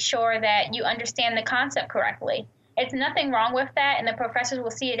to make sure that you understand the concept correctly. It's nothing wrong with that, and the professors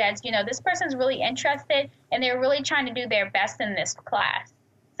will see it as, this person's really interested, and they're really trying to do their best in this class.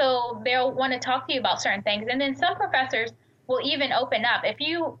 So they'll want to talk to you about certain things. And then some professors will even open up. If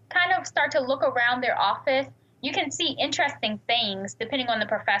you kind of start to look around their office, you can see interesting things depending on the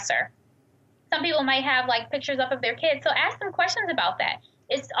professor. Some people might have pictures up of their kids, so ask them questions about that.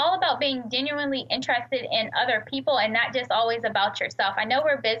 It's all about being genuinely interested in other people and not just always about yourself. I know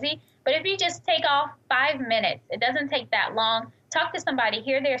we're busy, but if you just take off 5 minutes, it doesn't take that long, talk to somebody,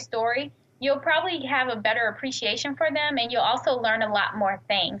 hear their story, you'll probably have a better appreciation for them, and you'll also learn a lot more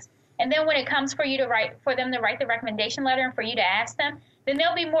things. And then when it comes for them to write the recommendation letter and for you to ask them, then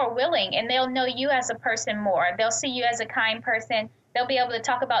they'll be more willing and they'll know you as a person more. They'll see you as a kind person. They'll be able to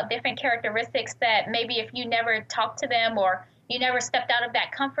talk about different characteristics that maybe if you never talked to them or you never stepped out of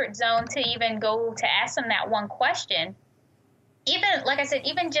that comfort zone to even go to ask them that one question. Even, like I said,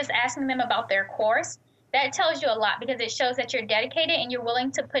 even just asking them about their course, that tells you a lot because it shows that you're dedicated and you're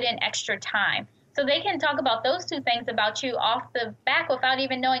willing to put in extra time. So they can talk about those two things about you off the back without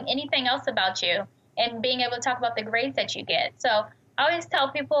even knowing anything else about you and being able to talk about the grades that you get. So I always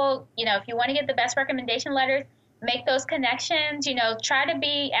tell people, if you want to get the best recommendation letters, make those connections. Try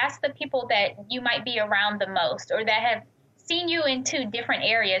to ask the people that you might be around the most or that have seen you into different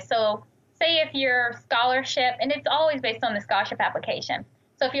areas. So say if your scholarship, and it's always based on the scholarship application.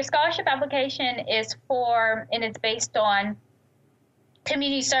 So if your scholarship application is and it's based on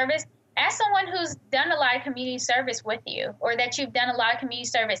community service, ask someone who's done a lot of community service with you or that you've done a lot of community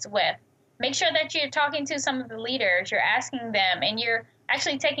service with. Make sure that you're talking to some of the leaders, you're asking them, and you're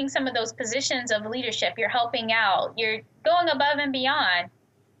actually taking some of those positions of leadership. You're helping out. You're going above and beyond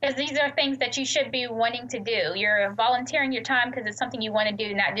because these are things that you should be wanting to do. You're volunteering your time because it's something you want to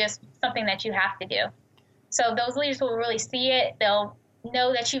do, not just something that you have to do. So those leaders will really see it. They'll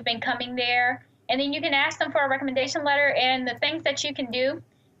know that you've been coming there. And then you can ask them for a recommendation letter. And the things that you can do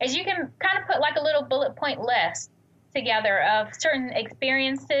is you can kind of put like a little bullet point list together of certain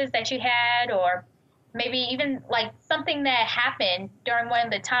experiences that you had, or maybe even like something that happened during one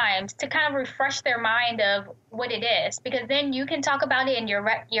of the times to kind of refresh their mind of what it is. Because then you can talk about it in your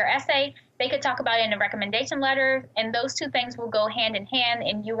essay. They could talk about it in a recommendation letter. And those two things will go hand in hand,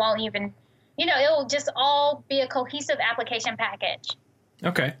 and you won't even, it'll just all be a cohesive application package.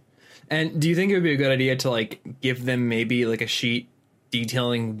 Okay. And do you think it would be a good idea to like give them maybe like a sheet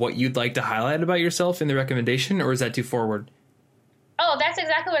detailing what you'd like to highlight about yourself in the recommendation, or is that too forward? Oh, that's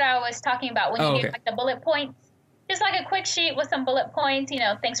exactly what I was talking about when you get like the bullet points. Just like a quick sheet with some bullet points.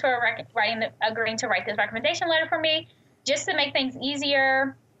 Thanks for agreeing to write this recommendation letter for me, just to make things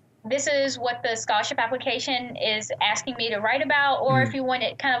easier. This is what the scholarship application is asking me to write about. Or if you want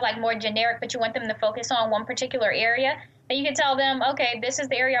it kind of like more generic, but you want them to focus on one particular area, then you can tell them, okay, this is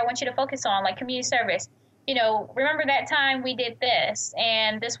the area I want you to focus on, like community service. Remember that time we did this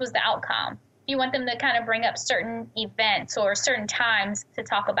and this was the outcome. You want them to kind of bring up certain events or certain times to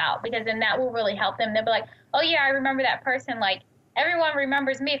talk about, because then that will really help them. They'll be like, oh yeah, I remember that person. Like everyone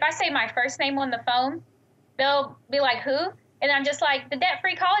remembers me. If I say my first name on the phone, they'll be like, who? And I'm just like, the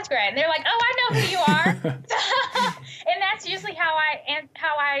debt-free college grad. And they're like, oh, I know who you are. And that's usually how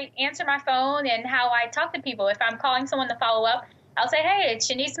I answer my phone and how I talk to people. If I'm calling someone to follow up, I'll say, hey,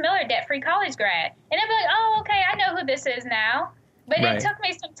 it's Shanice Miller, debt-free college grad. And they'll be like, oh, okay, I know who this is now. But It took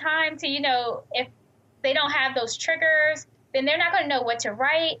me some time to, if they don't have those triggers, then they're not going to know what to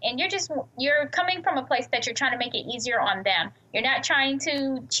write. And you're coming from a place that you're trying to make it easier on them. You're not trying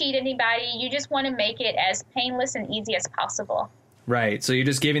to cheat anybody. You just want to make it as painless and easy as possible. Right. So you're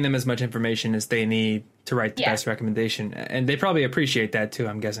just giving them as much information as they need to write the best recommendation. And they probably appreciate that too,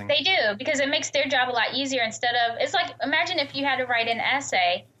 I'm guessing. They do, because it makes their job a lot easier instead of, it's like, imagine if you had to write an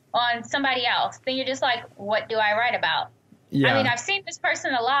essay on somebody else. Then you're just like, what do I write about? Yeah. I mean, I've seen this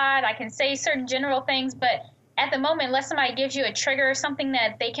person a lot. I can say certain general things, but at the moment, unless somebody gives you a trigger, something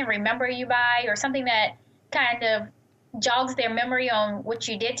that they can remember you by, or something that kind of jogs their memory on what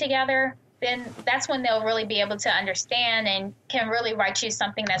you did together, then that's when they'll really be able to understand and can really write you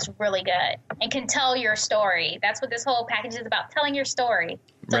something that's really good and can tell your story. That's what this whole package is about, telling your story.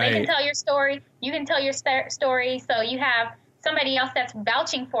 So they can tell your story, you can tell your story, so you have somebody else that's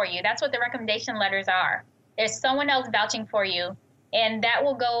vouching for you. That's what the recommendation letters are. There's someone else vouching for you, and that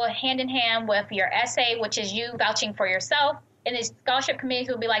will go hand in hand with your essay, which is you vouching for yourself. And the scholarship committees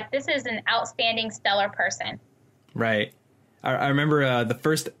will be like, this is an outstanding, stellar person. Right. I remember the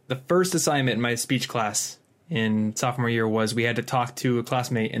first assignment in my speech class in sophomore year was we had to talk to a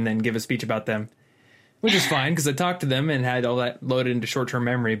classmate and then give a speech about them, which is fine because I talked to them and had all that loaded into short-term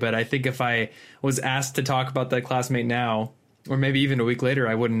memory. But I think if I was asked to talk about that classmate now, or maybe even a week later,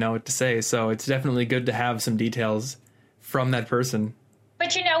 I wouldn't know what to say. So it's definitely good to have some details from that person.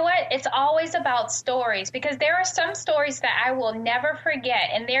 But you know what? It's always about stories, because there are some stories that I will never forget,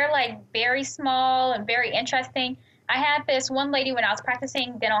 and they're like very small and very interesting. I had this one lady when I was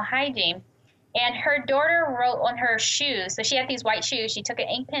practicing dental hygiene, and her daughter wrote on her shoes. So she had these white shoes. She took an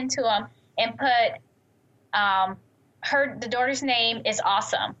ink pen to them and put the daughter's name is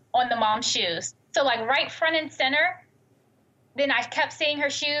Awesome on the mom's shoes. So like right front and center. Then I kept seeing her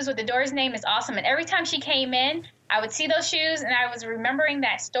shoes with the daughter's name is Awesome. And every time she came in, I would see those shoes and I was remembering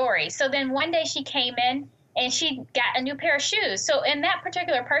that story. So then one day she came in and she got a new pair of shoes. So in that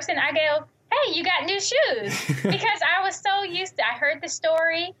particular person, I go, hey, you got new shoes. Because I was so used to, I heard the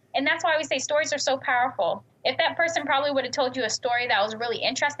story. And that's why we say stories are so powerful. If that person probably would have told you a story that was really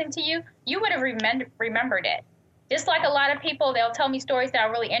interesting to you, you would have remembered it. Just like a lot of people, they'll tell me stories that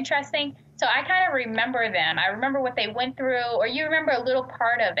are really interesting. So I kind of remember them. I remember what they went through, or you remember a little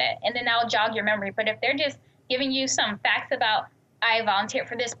part of it, and then that'll jog your memory. But if they're just giving you some facts about, I volunteered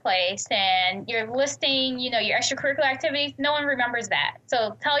for this place, and you're listing, your extracurricular activities, no one remembers that.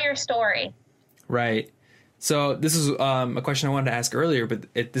 So tell your story. Right. So this is a question I wanted to ask earlier,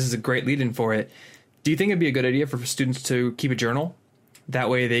 but this is a great lead-in for it. Do you think it'd be a good idea for students to keep a journal? That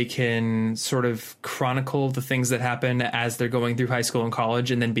way they can sort of chronicle the things that happen as they're going through high school and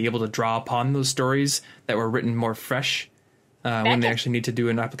college, and then be able to draw upon those stories that were written more fresh when they actually need to do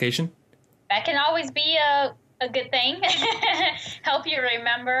an application? That can always be a good thing. Help you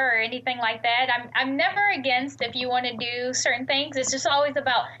remember or anything like that. I'm never against if you want to do certain things. It's just always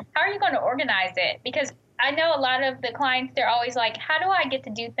about how are you going to organize it? Because I know a lot of the clients, they're always like, how do I get to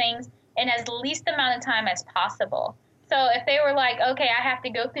do things in as least amount of time as possible? So if they were like, okay, I have to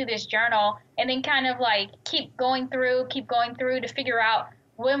go through this journal and then kind of like keep going through to figure out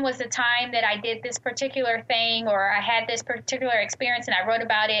when was the time that I did this particular thing, or I had this particular experience and I wrote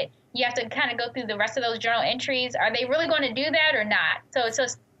about it. You have to kind of go through the rest of those journal entries. Are they really going to do that or not? So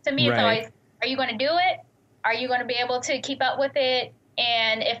to me, it's always, are you going to do it? Are you going to be able to keep up with it?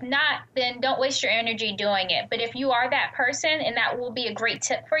 And if not, then don't waste your energy doing it. But if you are that person and that will be a great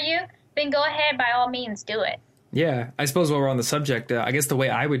tip for you, then go ahead, by all means, do it. Yeah, I suppose while we're on the subject, I guess the way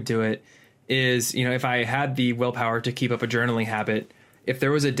I would do it is, if I had the willpower to keep up a journaling habit, if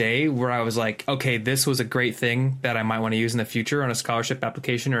there was a day where I was like, okay, this was a great thing that I might want to use in the future on a scholarship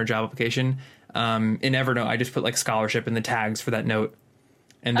application or a job application, in Evernote, I just put like scholarship in the tags for that note.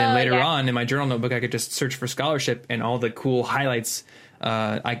 And then later on in my journal notebook, I could just search for scholarship, and all the cool highlights,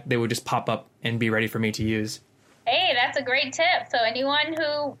 they would just pop up and be ready for me to use. Hey, that's a great tip. So anyone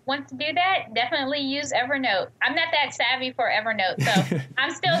who wants to do that, definitely use Evernote. I'm not that savvy for Evernote, so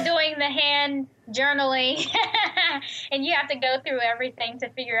I'm still doing the hand journaling. And you have to go through everything to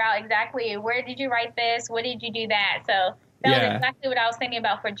figure out exactly where did you write this, what did you do that. So that was exactly what I was thinking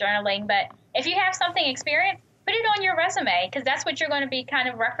about for journaling. But if you have something experienced, put it on your resume, because that's what you're going to be kind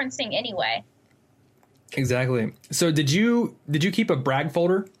of referencing anyway. Exactly. So did you keep a brag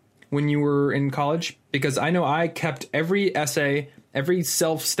folder when you were in college? Because I know I kept every essay, every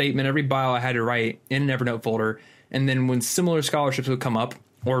self-statement, every bio I had to write in an Evernote folder. And then when similar scholarships would come up,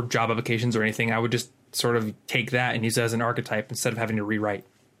 or job applications or anything, I would just sort of take that and use it as an archetype instead of having to rewrite.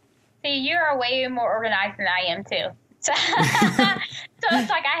 See, you are way more organized than I am, too. So it's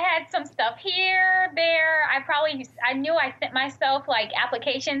like I had some stuff here, there. I knew I sent myself like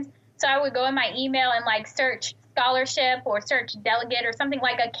applications. So I would go in my email and like search scholarship or search delegate or something,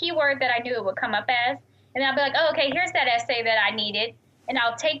 like a keyword that I knew it would come up as. And I'll be like, oh, okay, here's that essay that I needed. And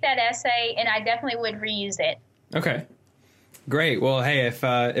I'll take that essay and I definitely would reuse it. Okay. Great. Well, hey, if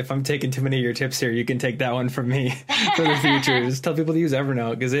I'm taking too many of your tips here, you can take that one from me for the future. Just tell people to use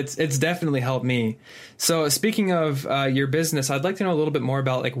Evernote, because it's definitely helped me. So speaking of your business, I'd like to know a little bit more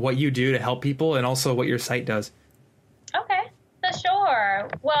about like what you do to help people, and also what your site does. Okay, so sure.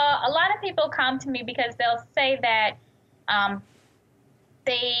 Well, a lot of people come to me because they'll say that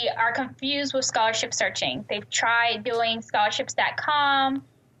they are confused with scholarship searching. They've tried doing scholarships.com.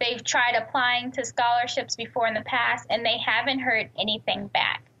 They've tried applying to scholarships before in the past, and they haven't heard anything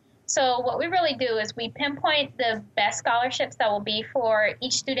back. So what we really do is we pinpoint the best scholarships that will be for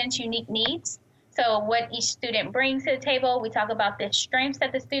each student's unique needs. So what each student brings to the table, we talk about the strengths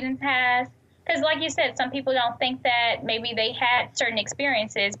that the student has. Because like you said, some people don't think that maybe they had certain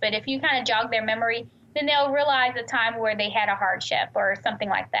experiences, but if you kind of jog their memory, then they'll realize a time where they had a hardship or something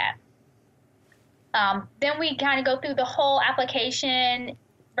like that. Then we kind of go through the whole application,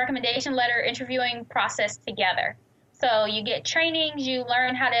 recommendation letter, interviewing process together. So you get trainings, you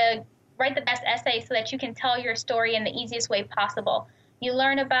learn how to write the best essay so that you can tell your story in the easiest way possible. You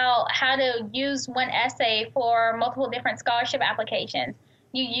learn about how to use one essay for multiple different scholarship applications.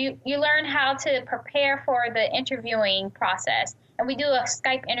 You learn how to prepare for the interviewing process. And we do a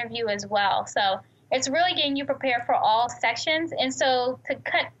Skype interview as well. So it's really getting you prepared for all sections. And so to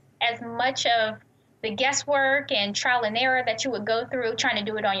cut as much of the guesswork and trial and error that you would go through trying to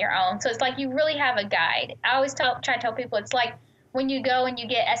do it on your own. So it's like you really have a guide. I always try to tell people it's like when you go and you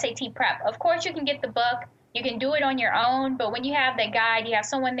get SAT prep. Of course, you can get the book. You can do it on your own. But when you have that guide, you have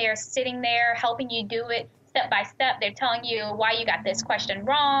someone there sitting there helping you do it step by step. They're telling you why you got this question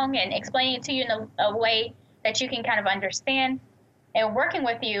wrong and explaining it to you in a way that you can kind of understand. And working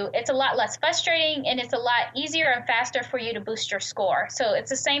with you, it's a lot less frustrating, and it's a lot easier and faster for you to boost your score. So it's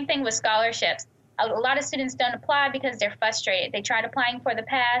the same thing with scholarships. A lot of students don't apply because they're frustrated. They tried applying for the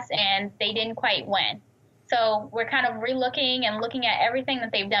past and they didn't quite win. So we're kind of relooking and looking at everything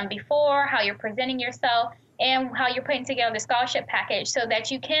that they've done before, how you're presenting yourself, and how you're putting together the scholarship package so that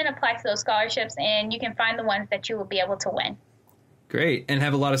you can apply to those scholarships and you can find the ones that you will be able to win. Great. And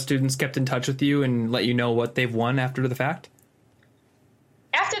have a lot of students kept in touch with you and let you know what they've won after the fact?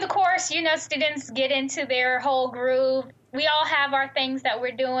 After the course, students get into their whole groove. We all have our things that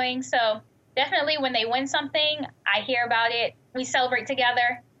we're doing, so definitely when they win something, I hear about it. We celebrate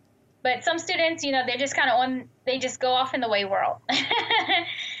together. But some students, they're just kind of they just go off in the way world.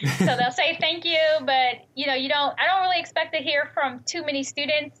 So they'll say thank you, but I don't really expect to hear from too many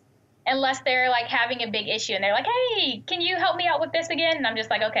students unless they're like having a big issue and they're like, hey, can you help me out with this again? And I'm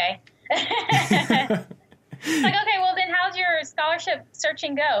just like, okay. Like, okay, well then how's your scholarship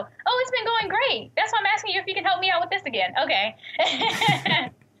searching go? Oh, it's been going great. That's why I'm asking you if you can help me out with this again. Okay.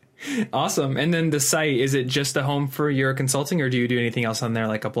 Awesome. And then the site, is it just a home for your consulting, or do you do anything else on there,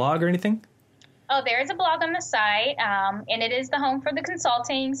 like a blog or anything? Oh, there is a blog on the site, and it is the home for the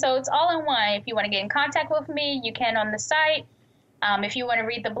consulting. So it's all in one. If you want to get in contact with me, you can on the site. If you want to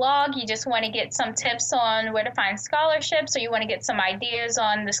read the blog, you just want to get some tips on where to find scholarships, or you want to get some ideas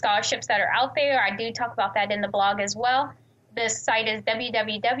on the scholarships that are out there, I do talk about that in the blog as well. This site is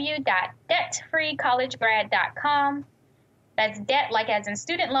www.debtfreecollegegrad.com. That's debt, like as in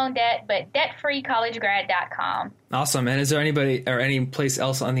student loan debt, but debtfreecollegegrad.com. Awesome. And is there anybody or any place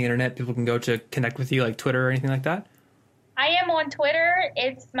else on the internet people can go to connect with you, like Twitter or anything like that? I am on Twitter.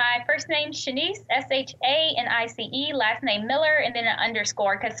 It's my first name, Shanice, Shanice, last name Miller, and then an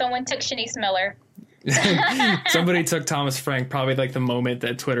underscore because someone took Shanice Miller. Somebody took Thomas Frank probably like the moment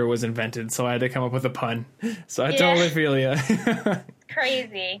that Twitter was invented, so I had to come up with a pun. So I totally feel you.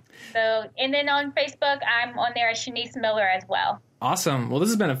 Crazy. So, and then on Facebook, I'm on there as Shanice Miller as well. Awesome. Well, this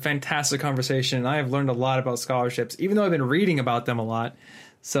has been a fantastic conversation. I have learned a lot about scholarships, even though I've been reading about them a lot.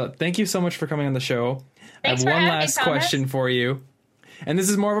 So thank you so much for coming on the show. Thanks I have one last question for you. And this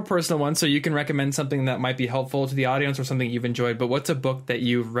is more of a personal one, so you can recommend something that might be helpful to the audience or something you've enjoyed. But what's a book that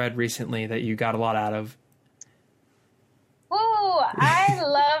you've read recently that you got a lot out of? Ooh, I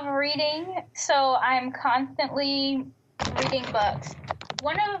love reading, so I'm constantly reading books.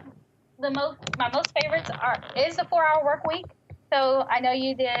 One of my most favorites is The 4-Hour Workweek. So I know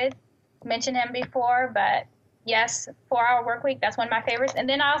you did mention him before, but yes, 4-Hour Workweek, that's one of my favorites. And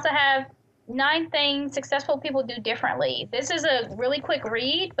then I also have 9 Things Successful People Do Differently. This is a really quick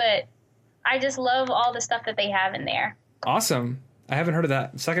read, but I just love all the stuff that they have in there. Awesome. I haven't heard of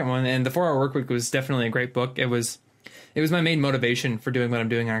that second one, and The 4-Hour Workweek was definitely a great book. It was my main motivation for doing what I'm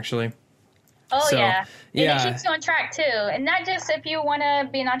doing, actually. Oh, so, yeah. And it keeps you on track, too. And not just if you want to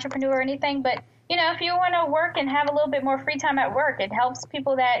be an entrepreneur or anything, but, if you want to work and have a little bit more free time at work, it helps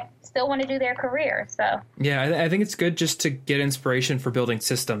people that still want to do their career. So yeah, I think it's good just to get inspiration for building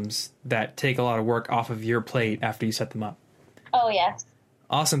systems that take a lot of work off of your plate after you set them up. Oh, yes.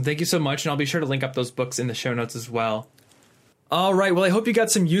 Awesome. Thank you so much. And I'll be sure to link up those books in the show notes as well. All right. Well, I hope you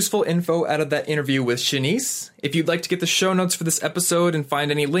got some useful info out of that interview with Shanice. If you'd like to get the show notes for this episode and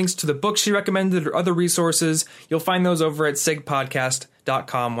find any links to the books she recommended or other resources, you'll find those over at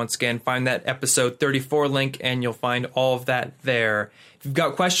sigpodcast.com. Once again, find that episode 34 link and you'll find all of that there. If you've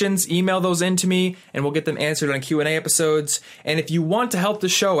got questions, email those in to me and we'll get them answered on Q&A episodes. And if you want to help the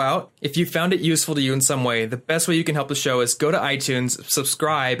show out, if you found it useful to you in some way, the best way you can help the show is go to iTunes,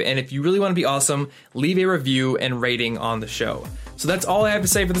 subscribe, and if you really want to be awesome, leave a review and rating on the show. So that's all I have to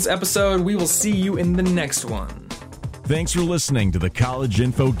say for this episode. We will see you in the next one. Thanks for listening to the College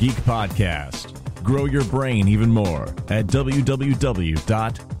Info Geek Podcast. Grow your brain even more at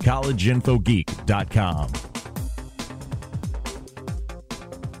www.collegeinfogeek.com.